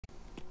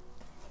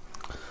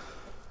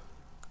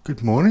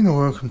Good morning and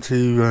welcome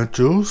to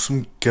Jules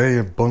from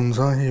Gaia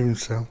Bonsai here in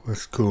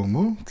southwest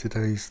Cornwall.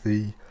 Today's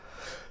the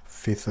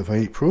 5th of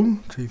April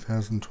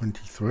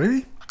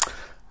 2023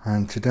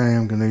 and today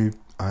I'm going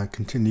to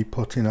continue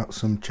potting up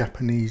some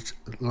Japanese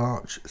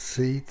larch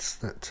seeds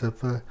that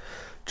have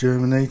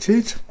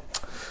germinated.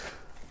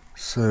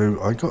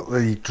 So I got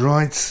the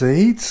dried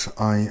seeds,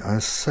 I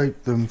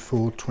soaked them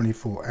for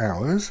 24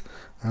 hours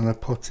and I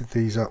potted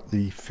these up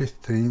the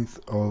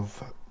 15th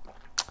of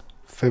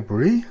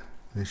February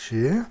this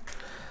year.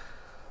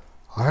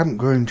 I haven't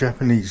grown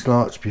Japanese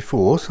larch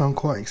before, so I'm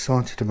quite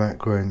excited about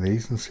growing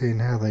these and seeing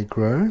how they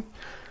grow.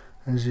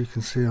 As you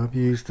can see, I've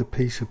used a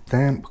piece of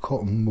damp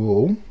cotton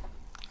wool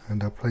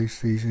and I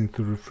placed these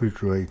into the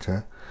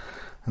refrigerator,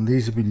 and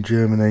these have been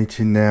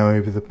germinating now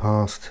over the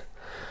past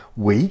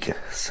week.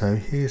 So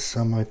here's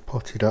some I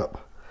potted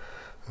up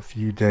a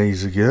few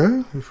days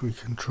ago. If we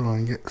can try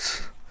and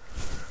get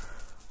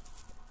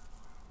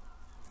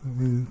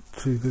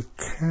into the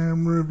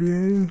camera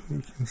view,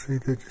 you can see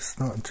they're just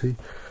starting to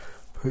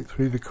poke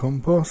through the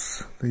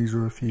compost. These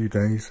are a few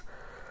days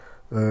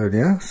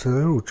earlier, so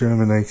they're all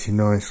germinating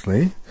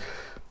nicely.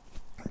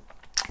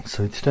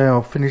 So today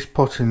I'll finish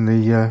potting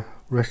the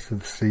rest of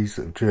the seeds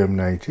that have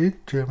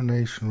germinated.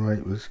 Germination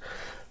rate was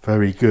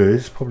very good,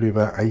 it's probably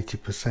about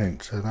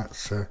 80%, so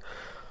that's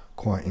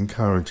quite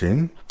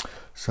encouraging.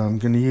 So I'm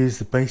going to use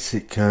the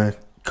basic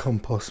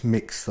compost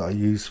mix that I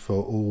use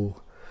for all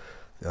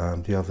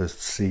the other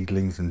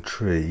seedlings and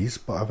trees,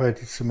 but I've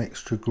added some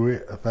extra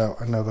grit,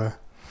 about another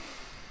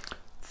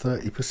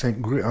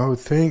 30% grit I would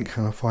think,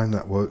 and I find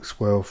that works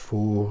well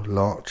for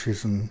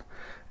larches and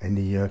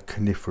any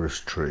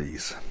coniferous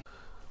trees.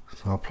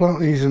 So I'll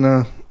plant these in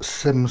a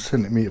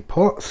 7cm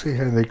pot, see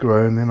how they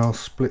grow, and then I'll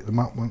split them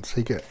up once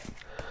they get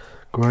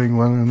growing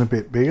well and a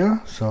bit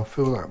bigger. So I'll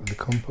fill that with the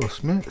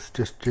compost mix,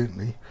 just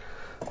gently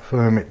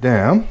firm it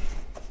down,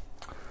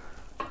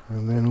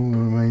 and then all that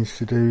remains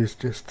to do is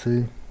just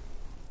to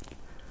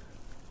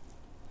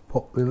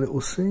pop the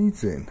little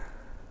seeds in.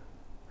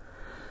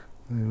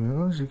 There we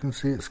are. As you can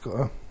see, it's got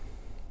a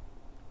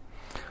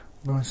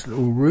nice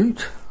little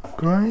root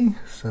growing,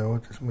 so I'll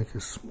just make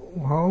a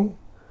small hole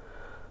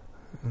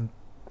and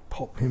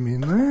pop him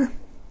in there.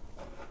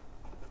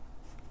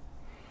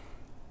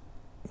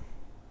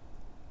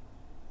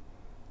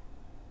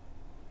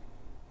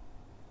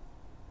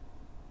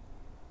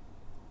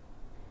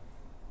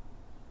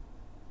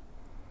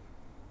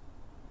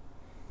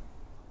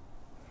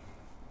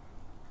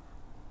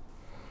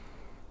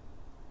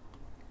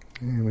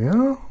 There we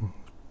are,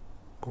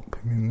 pop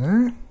him in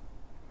there.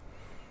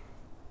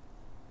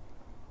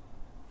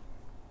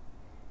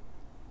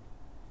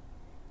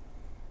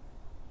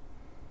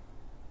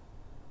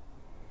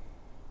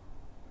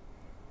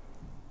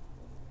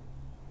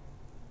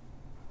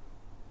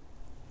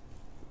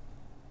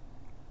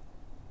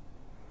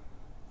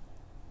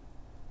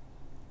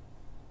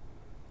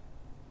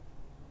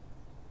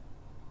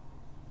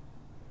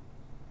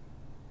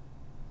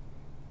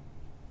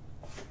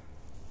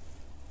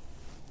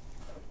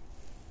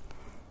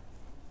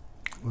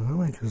 I'll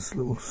make a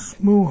little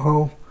small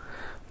hole.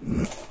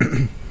 Just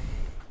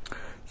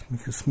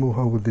make a small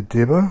hole with the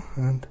dibber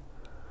and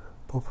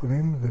pop them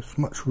in with as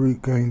much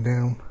root going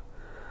down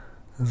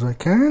as I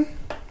can.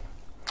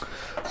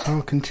 So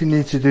I'll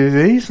continue to do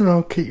these and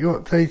I'll keep you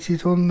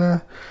updated on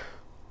the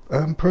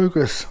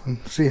progress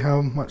and see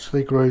how much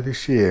they grow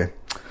this year.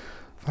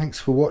 Thanks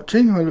for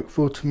watching. I look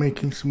forward to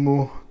making some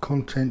more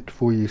content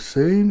for you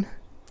soon.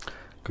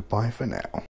 Goodbye for now.